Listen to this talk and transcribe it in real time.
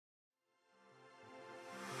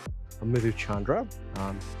I'm Midhu Chandra,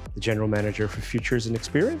 the General Manager for Futures and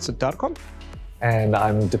Experience at Datacom. And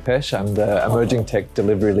I'm Dipesh. I'm the Emerging Tech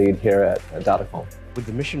Delivery Lead here at Datacom. With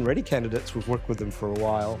the mission-ready candidates, we've worked with them for a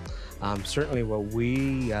while. Certainly what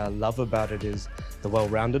we love about it is the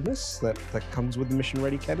well-roundedness that comes with the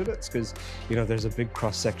mission-ready candidates, because there's a big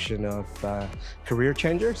cross-section of career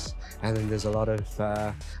changers, and then there's a lot of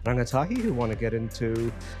rangatahi who want to get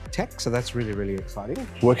into tech, so that's really, really exciting.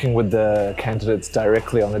 Working with the candidates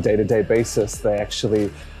directly on a day-to-day basis,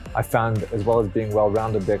 I found, as well as being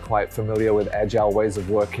well-rounded, they're quite familiar with agile ways of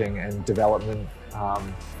working and development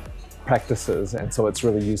practices, and so it's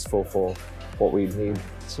really useful for what we need.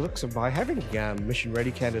 So by having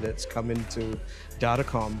mission-ready candidates come into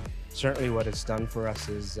Datacom, certainly what it's done for us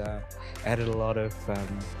is added a lot of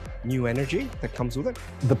new energy that comes with it.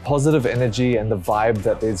 The positive energy and the vibe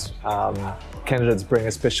that these candidates bring,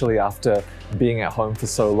 especially after being at home for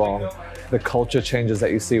so long, the culture changes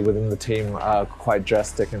that you see within the team are quite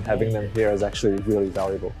drastic, and having them here is actually really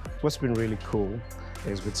valuable. What's been really cool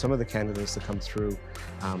is with some of the candidates that come through,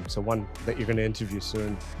 so one that you're going to interview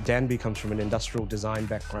soon, Danby comes from an industrial design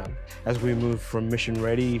background. As we move from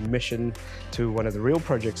mission-ready mission to one of the real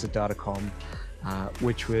projects at Datacom,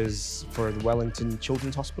 which was for the Wellington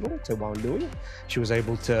Children's Hospital to Wandui, she was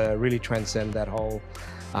able to really transcend that whole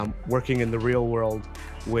working in the real world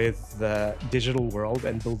with the digital world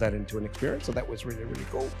and build that into an experience. So that was really, really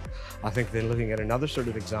cool. I think then looking at another sort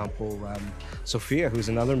of example, Sophia, who's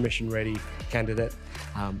another mission-ready candidate,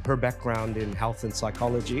 her background in health and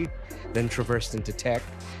psychology, then traversed into tech,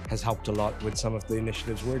 has helped a lot with some of the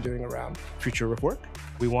initiatives we're doing around future of work.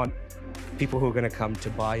 We want people who are going to come to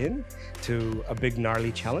buy in to a big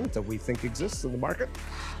gnarly challenge that we think exists in the market.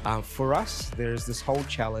 For us, there's this whole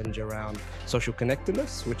challenge around social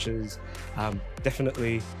connectedness, which is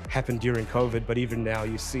definitely happened during COVID, but even now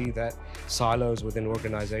you see that silos within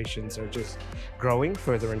organizations are just growing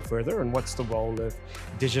further and further. And what's the role of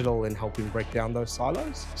digital in helping break down those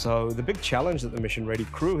silos? So the big challenge that the Mission Ready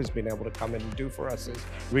crew has been able to come in and do for us is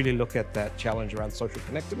really look at that challenge around social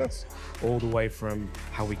connectedness, all the way from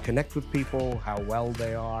how we connect with people, how well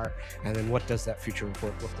they are, and then what does that future of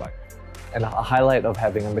work look like. And a highlight of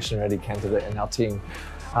having a mission-ready candidate in our team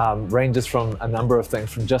ranges from a number of things,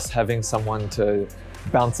 from just having someone to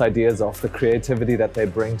bounce ideas off. The creativity that they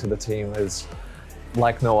bring to the team is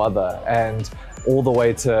like no other, and all the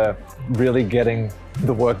way to really getting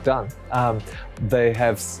the work done. They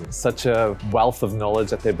have such a wealth of knowledge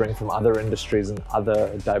that they bring from other industries and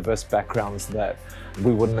other diverse backgrounds that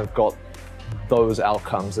we wouldn't have got those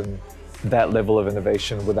outcomes and that level of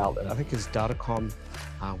innovation without them. I think as Datacom,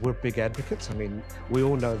 we're big advocates. I mean, we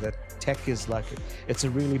all know that tech is it's a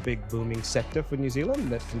really big booming sector for New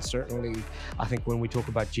Zealand that can certainly, I think when we talk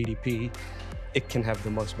about GDP, it can have the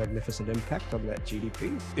most magnificent impact on that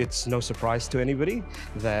GDP. It's no surprise to anybody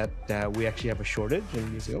that we actually have a shortage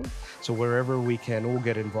in New Zealand. So wherever we can all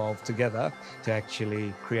get involved together to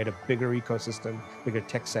actually create a bigger ecosystem, bigger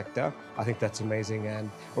tech sector, I think that's amazing. And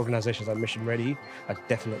organizations like Mission Ready are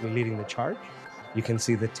definitely leading the charge. You can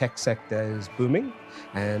see the tech sector is booming.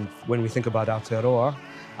 And when we think about Aotearoa,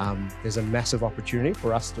 there's a massive opportunity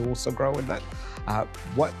for us to also grow in that.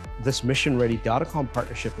 What this Mission Ready Datacom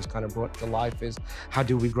partnership has kind of brought to life is how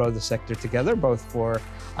do we grow the sector together, both for,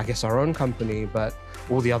 I guess, our own company, but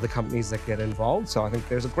all the other companies that get involved. So I think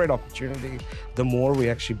there's a great opportunity. The more we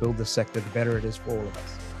actually build the sector, the better it is for all of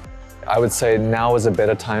us. I would say now is a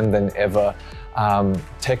better time than ever.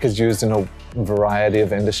 Tech is used in a variety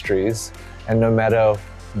of industries, and no matter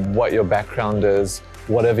what your background is,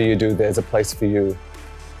 whatever you do, there's a place for you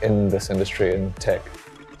in this industry, in tech.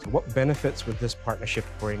 So what benefits would this partnership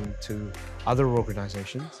bring to other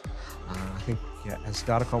organizations? I think as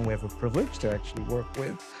Datacom, we have a privilege to actually work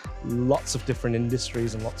with lots of different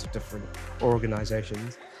industries and lots of different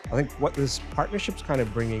organizations. I think what this partnership's kind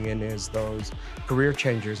of bringing in is those career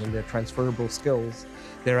changers and their transferable skills.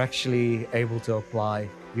 They're actually able to apply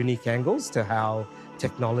unique angles to how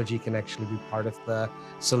technology can actually be part of the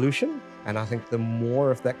solution. And I think the more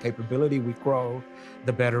of that capability we grow,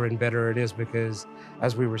 the better and better it is, because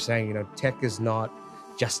as we were saying, tech is not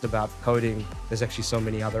just about coding. There's actually so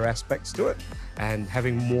many other aspects to it. And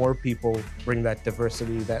having more people bring that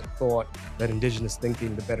diversity, that thought, that indigenous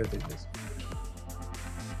thinking, the better it is.